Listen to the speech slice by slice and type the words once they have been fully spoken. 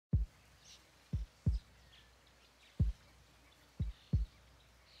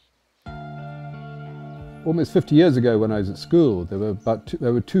almost 50 years ago when I was at school,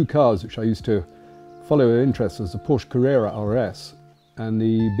 there were two cars which I used to follow with interest. There was the Porsche Carrera RS and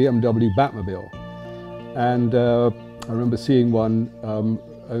the BMW Batmobile. And I remember seeing one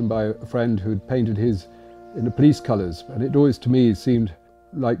owned by a friend who'd painted his in the police colours, and it always to me seemed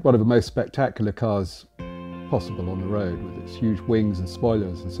like one of the most spectacular cars possible on the road, with its huge wings and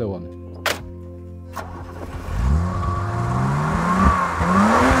spoilers and so on.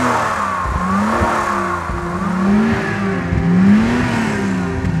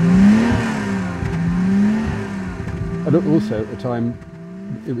 And also at the time,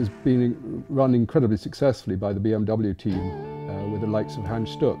 it was being run incredibly successfully by the BMW team with the likes of Hans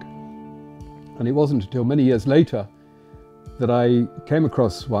Stuck. And it wasn't until many years later that I came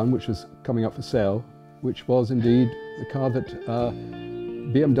across one which was coming up for sale, which was indeed the car that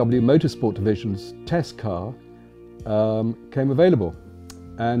BMW Motorsport Division's test car came available.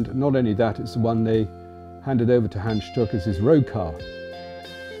 And not only that, it's the one they handed over to Hans Stuck as his road car.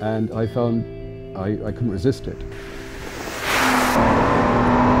 And I found I couldn't resist it.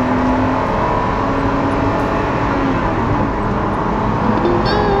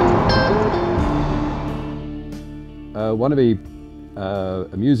 One of the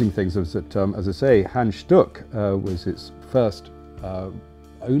amusing things was that, as I say, Hans Stuck was its first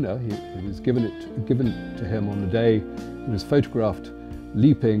owner. It was given to him on the day he was photographed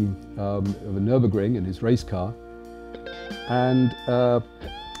leaping of a Nürburgring in his race car, and I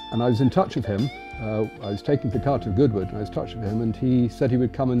was in touch with him. I was taking the car to Goodwood, and I was in touch with him, and he said he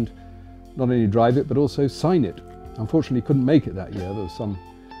would come and not only drive it but also sign it. Unfortunately, he couldn't make it that year. There was some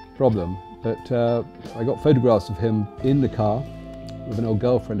problem. But I got photographs of him in the car with an old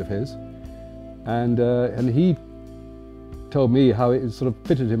girlfriend of his, and he told me how it sort of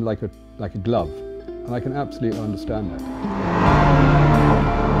fitted him like a glove, and I can absolutely understand that.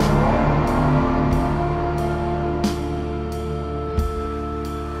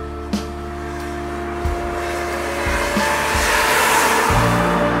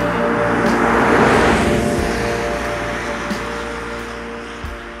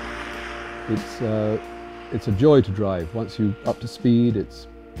 It's a joy to drive. Once you're up to speed, it's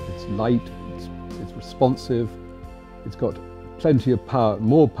light, it's responsive, it's got plenty of power,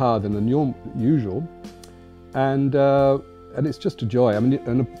 more power than the usual, and it's just a joy. I mean,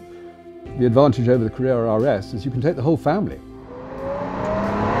 and the advantage over the Carrera RS is you can take the whole family.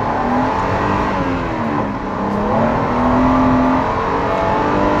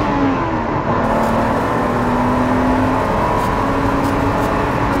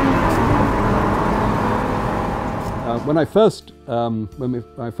 When I first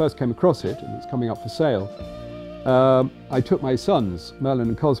came across it, and it's coming up for sale, I took my sons, Merlin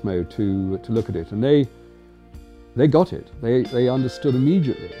and Cosmo, to look at it, and they got it. They understood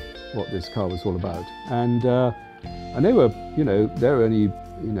immediately what this car was all about, and they were, they're only,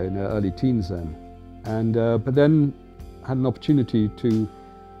 in their early teens then, and but then had an opportunity to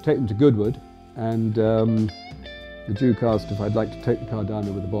take them to Goodwood, and the Duke asked if I'd like to take the car down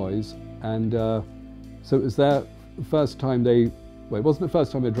there with the boys, and so it was the first time it wasn't the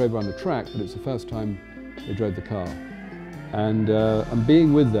first time they drove around the track, but it's the first time they drove the car. And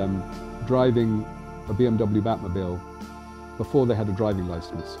being with them, driving a BMW Batmobile before they had a driving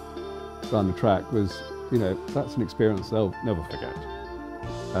license around the track was, that's an experience they'll never forget.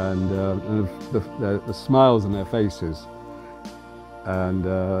 And the smiles on their faces, and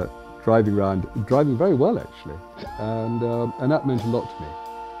driving very well actually, and that meant a lot to me.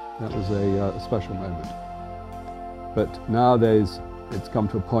 That was a special moment. But now it's come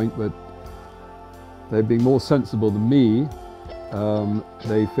to a point where they're being more sensible than me.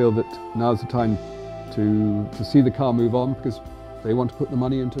 They feel that now's the time to see the car move on, because they want to put the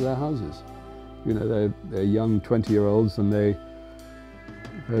money into their houses. They're young 20-year-olds, and they're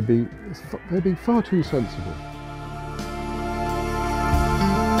being far too sensible.